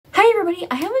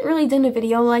everybody. I haven't really done a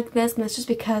video like this, and that's just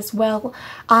because, well,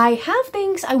 I have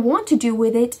things I want to do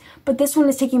with it, but this one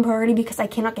is taking priority because I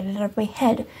cannot get it out of my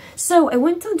head. So I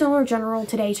went to Dollar General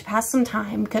today to pass some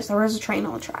time because there was a train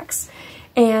on the tracks.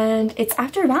 And it's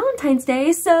after Valentine's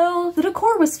Day, so the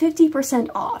decor was 50%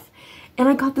 off. And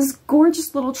I got this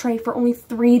gorgeous little tray for only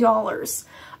 $3.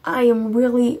 I am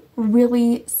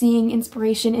really seeing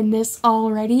inspiration in this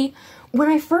already. When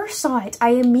I first saw it, I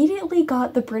immediately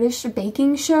got the British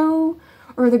baking show,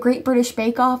 or the Great British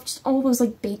Bake Off, just all those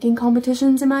like baking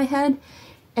competitions in my head.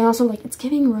 And also like, it's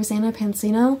giving Rosanna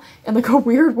Pansino in like a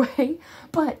weird way.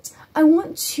 But I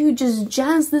want to just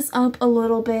jazz this up a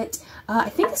little bit. I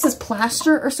think this is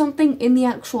plaster or something in the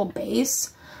actual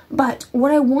base. But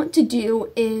what I want to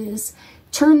do is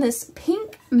turn this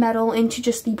pink metal into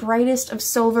just the brightest of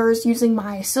silvers using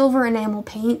my silver enamel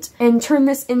paint, and turn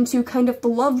this into kind of the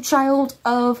love child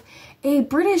of a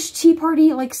British tea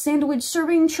party like sandwich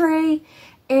serving tray,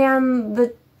 and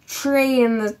the tray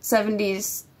in the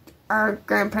 70s our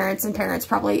grandparents and parents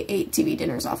probably ate TV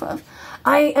dinners off of.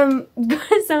 I am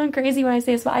gonna sound crazy when I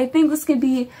say this, but I think this could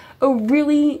be a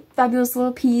really fabulous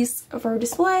little piece for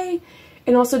display,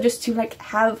 and also just to like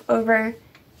have over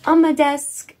on my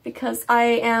desk, because I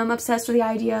am obsessed with the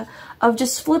idea of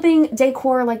just flipping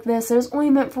decor like this that is only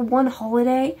meant for one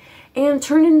holiday and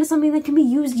turn it into something that can be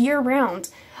used year-round.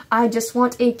 I just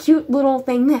want a cute little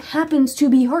thing that happens to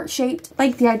be heart-shaped,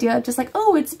 like the idea of just like,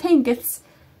 oh, it's pink, it's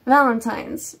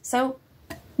Valentine's. So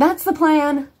that's the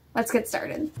plan. Let's get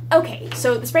started. Okay,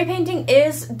 so the spray painting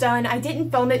is done. I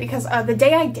didn't film it because the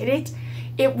day I did it,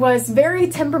 it was very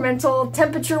temperamental,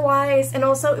 temperature-wise, and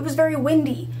also it was very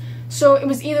windy. So it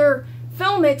was either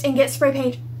film it and get spray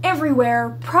paint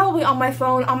everywhere, probably on my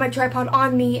phone, on my tripod,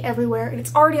 on me, everywhere, and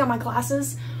it's already on my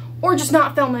glasses, or just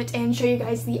not film it and show you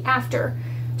guys the after.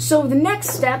 So the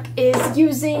next step is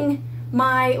using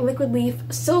my Liquid Leaf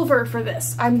Silver for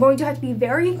this. I'm going to have to be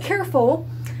very careful,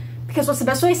 because what's the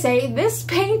best way to say, this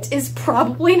paint is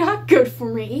probably not good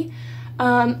for me.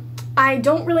 I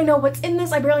don't really know what's in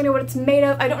this. I barely know what it's made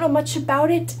of. I don't know much about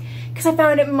it because I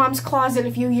found it in Mom's closet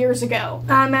a few years ago.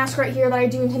 Mask right here that I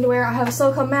do intend to wear. I have a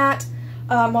silicone mat.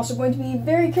 I'm also going to be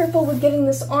very careful with getting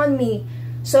this on me.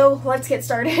 So let's get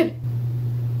started.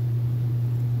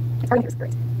 I'm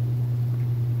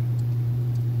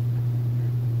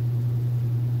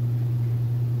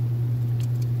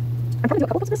probably do a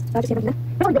couple of this. Just here,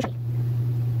 that's all good.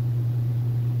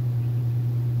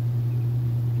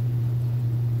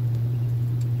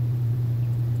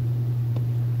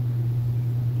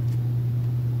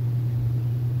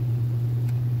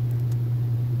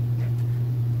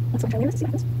 Let's try this, see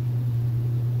what happens.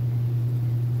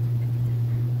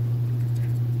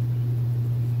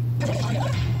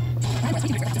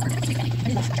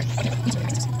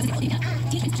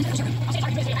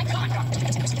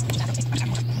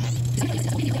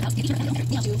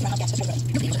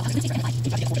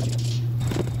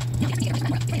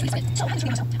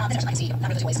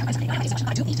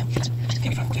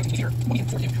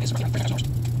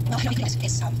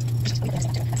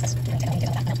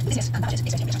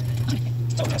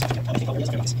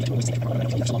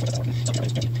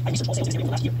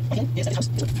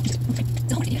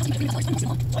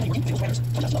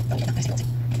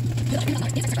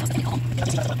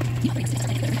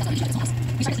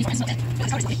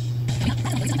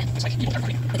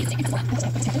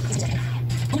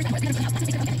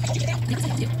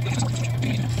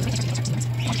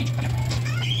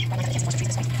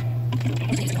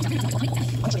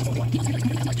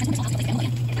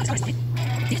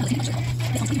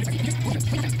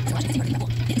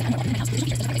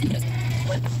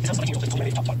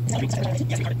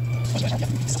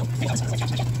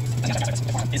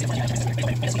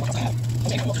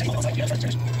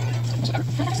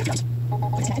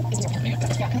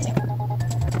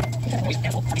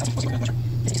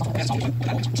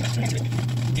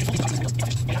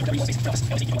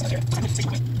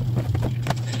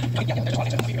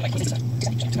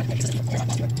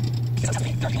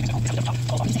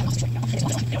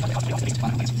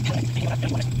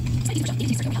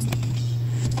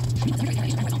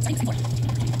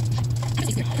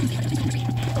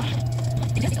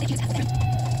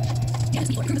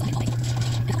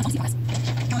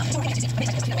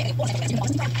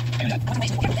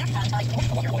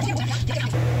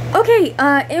 Okay,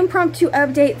 impromptu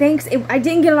update. Thanks. I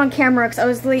didn't get it on camera because I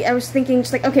was thinking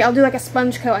just like, okay, I'll do like a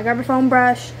sponge coat. I grab a foam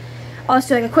brush. I'll just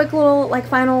do like a quick little like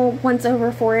final once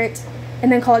over for it,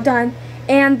 and then call it done.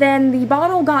 And then the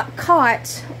bottle got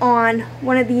caught on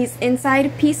one of these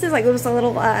inside pieces. Like there was a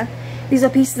little these are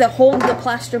pieces that hold the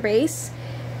plaster base,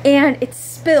 and it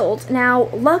spilled. Now,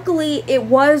 luckily, it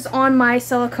was on my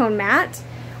silicone mat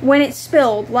when it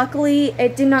spilled. Luckily,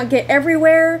 it did not get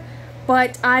everywhere,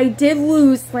 but I did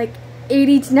lose like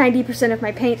 80 to 90% of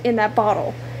my paint in that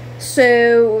bottle.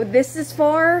 So this is as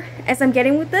far as I'm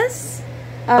getting with this.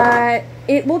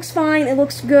 It looks fine, it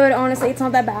looks good, honestly, it's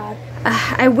not that bad.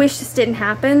 I wish this didn't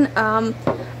happen.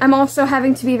 I'm also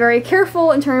having to be very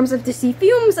careful in terms of to see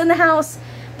fumes in the house,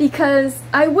 because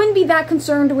I wouldn't be that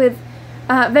concerned with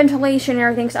ventilation and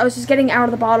everything, so I was just getting out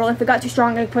of the bottle. If it got too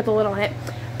strong, I could put the lid on it.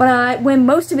 But when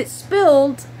most of it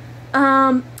spilled,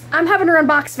 I'm having to run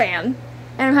box fan,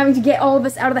 and I'm having to get all of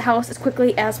this out of the house as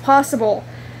quickly as possible.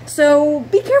 So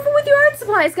be careful with your art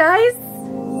supplies, guys!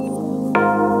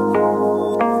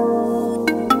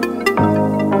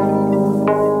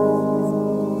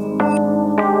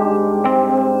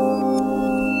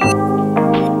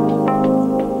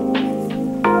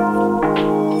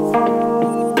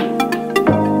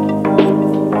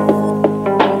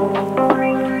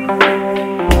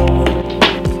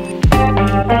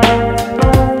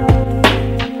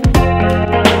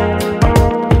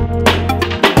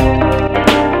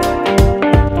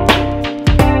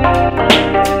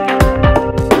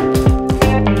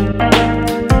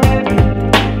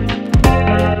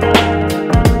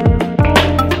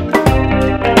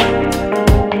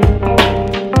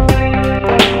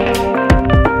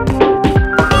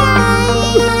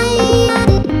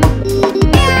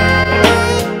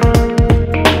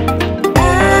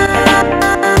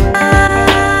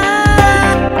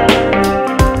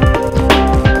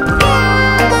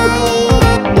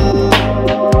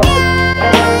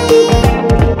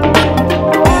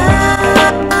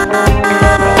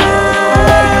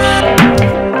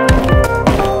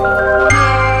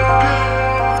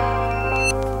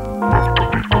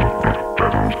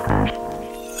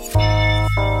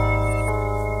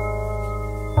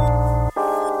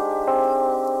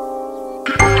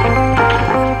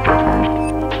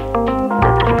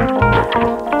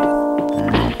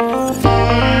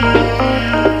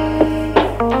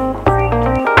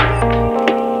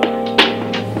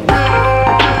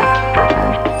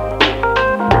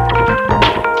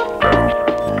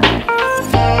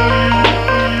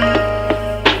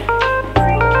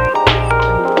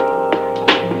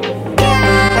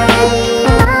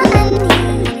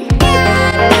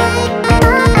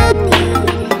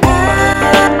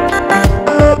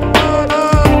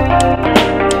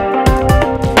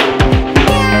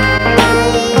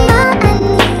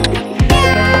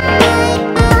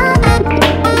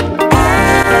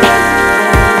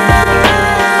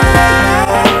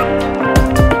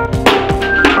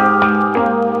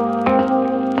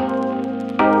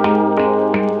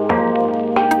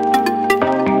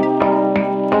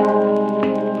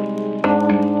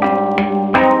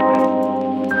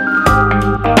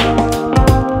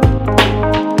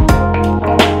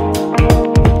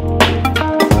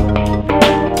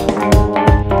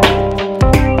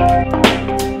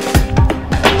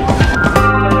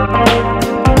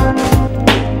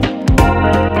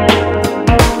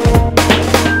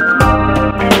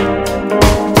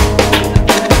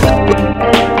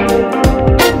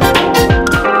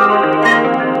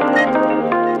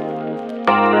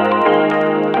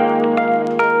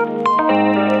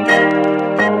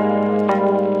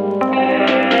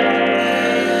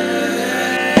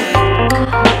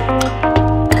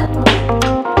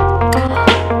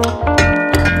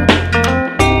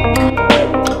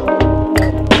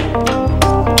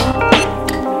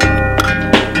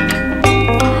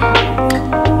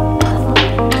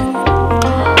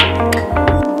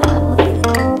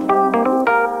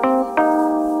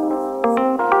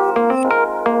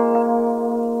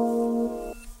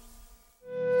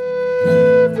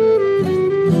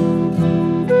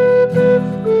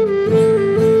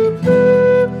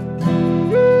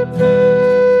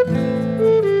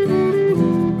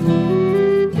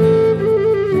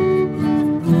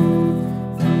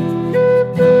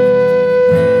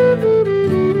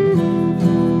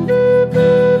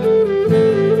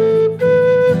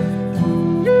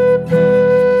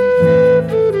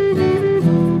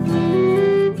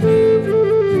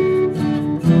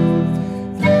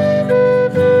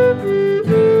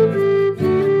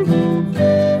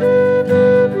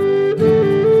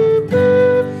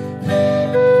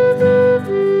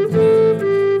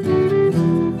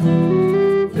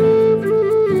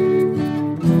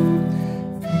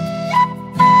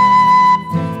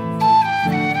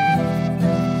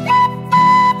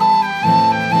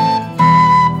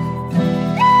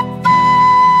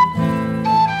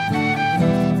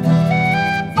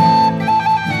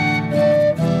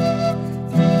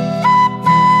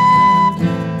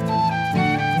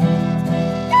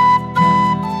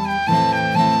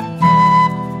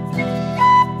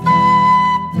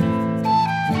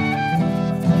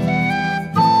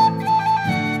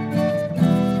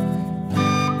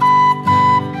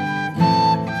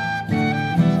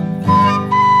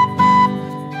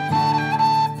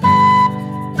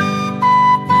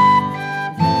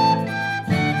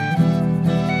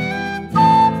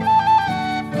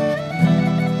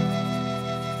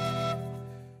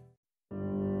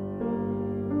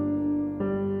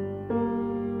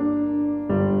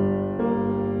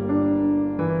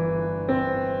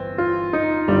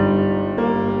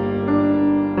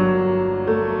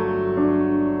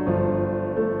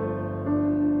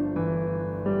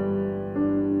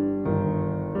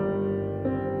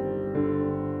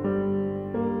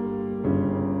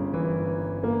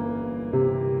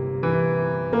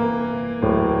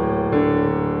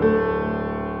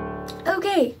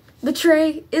 the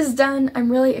tray is done. I'm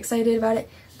really excited about it.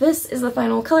 This is the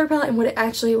final color palette and what it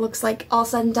actually looks like all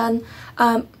said and done.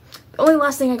 The only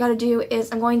last thing I gotta do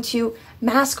is I'm going to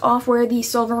mask off where the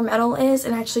silver metal is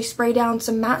and actually spray down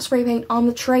some matte spray paint on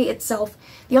the tray itself.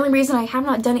 The only reason I have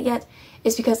not done it yet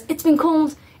is because it's been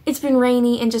cold, it's been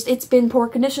rainy, and just it's been poor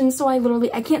conditions, so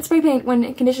I can't spray paint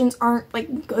when conditions aren't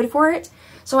like good for it.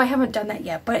 So I haven't done that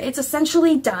yet, but it's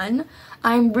essentially done.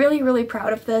 I'm really, really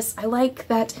proud of this. I like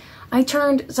that I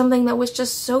turned something that was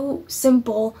just so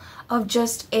simple of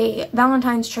just a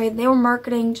Valentine's tray they were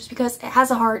marketing just because it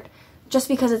has a heart, just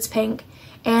because it's pink,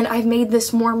 and I've made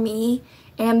this more me,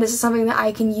 and this is something that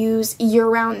I can use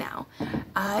year-round now.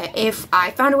 If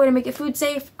I found a way to make it food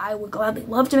safe, I would gladly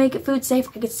love to make it food safe.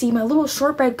 I could see my little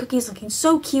shortbread cookies looking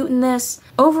so cute in this.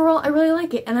 Overall, I really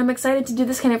like it, and I'm excited to do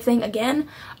this kind of thing again.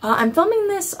 I'm filming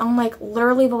this on like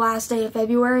literally the last day of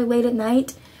February, late at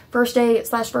night, first day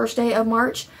of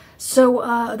March.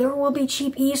 So there will be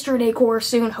cheap Easter decor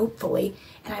soon, hopefully,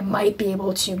 and I might be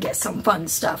able to get some fun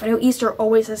stuff. I know Easter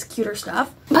always has cuter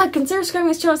stuff, but consider subscribing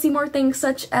to this channel to see more things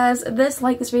such as this,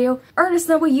 like this video, or just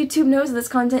that way YouTube knows that this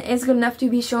content is good enough to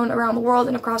be shown around the world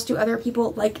and across to other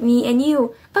people like me and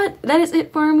you. But that is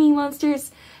it for me, monsters.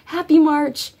 Happy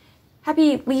March,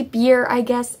 happy leap year, I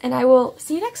guess, and I will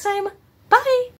see you next time. Bye!